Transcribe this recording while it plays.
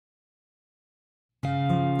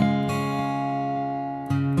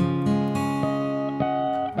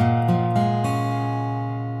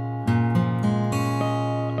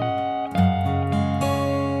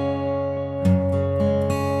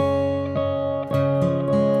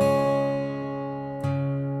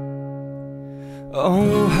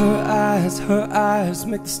her eyes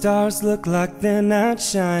make the stars look like they're not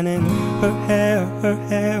shining. Her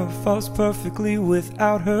hair falls perfectly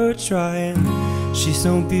without her trying. She's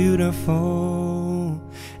so beautiful,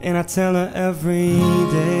 and I tell her every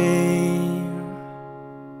day.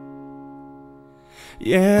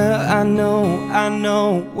 Yeah, I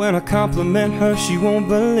know, when I compliment her she won't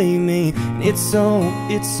believe me. It's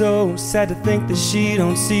so sad to think that she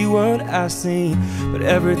don't see what I see. But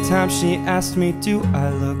every time she asks me, do I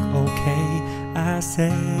look okay, I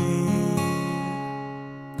say,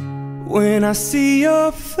 when I see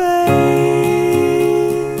your face,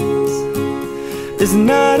 there's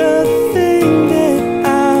not a thing that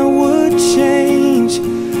I would change.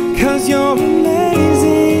 'Cause you're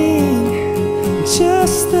amazing,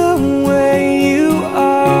 just the way you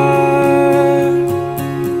are.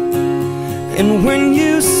 And when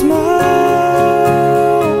you smile,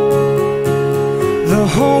 the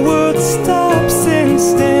whole world stops and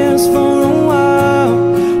stares for a while.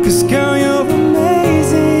 'Cause girl, you're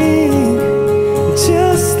amazing,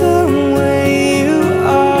 just the way you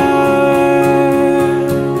are.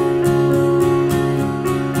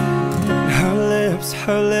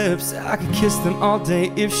 Her lips, I could kiss them all day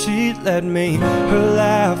if she'd let me. Her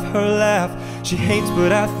laugh, she hates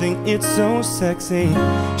but I think it's so sexy.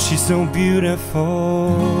 She's so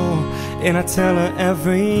beautiful, and I tell her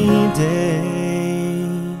every day.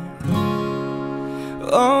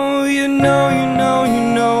 Oh, you know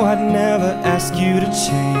I'd never ask you to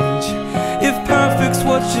change. If perfect's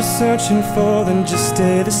what you're searching for, then just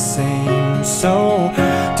stay the same. So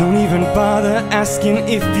don't even bother asking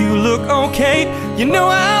if you look okay. You know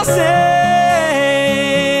I'll say,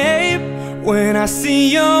 when I see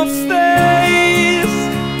your face,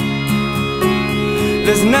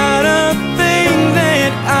 there's not a thing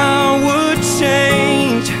that I would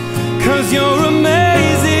change. 'Cause you're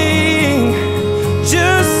amazing,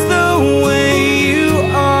 just the way you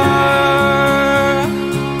are.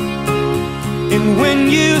 And when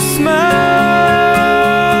you smile,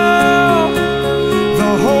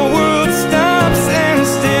 the whole world stops and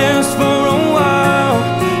stares for a while.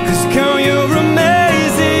 'Cause girl, you're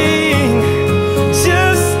amazing,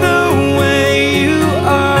 just the way you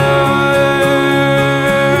are.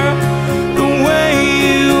 The way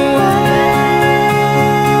you are,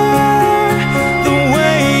 the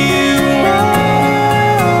way you are.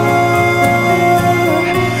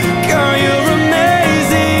 Girl, you're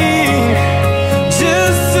amazing,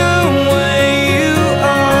 just the way you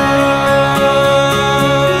are.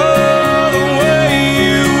 The way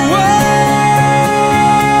you are,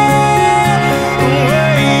 the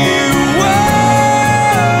way you are.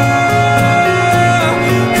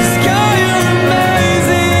 'Cause girl, you're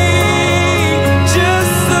amazing,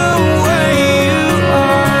 just the way you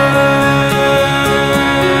are.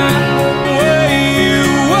 The way you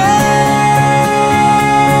are,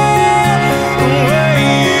 the way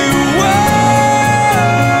you are.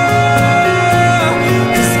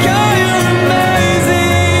 'Cause girl, you're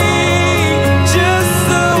amazing, just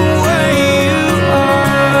the way you are.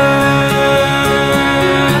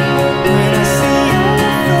 When I see your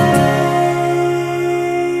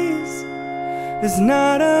face, there's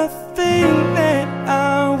not a thing that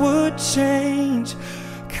I would change.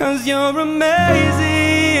 'Cause you're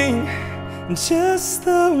amazing, just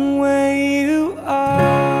the way you are.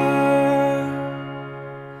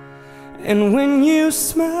 And when you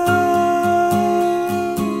smile,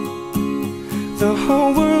 the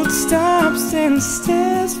whole world stops and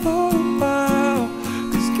stares for a while.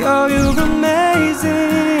 'Cause girl, you're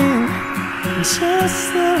amazing, just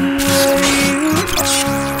the way you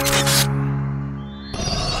are.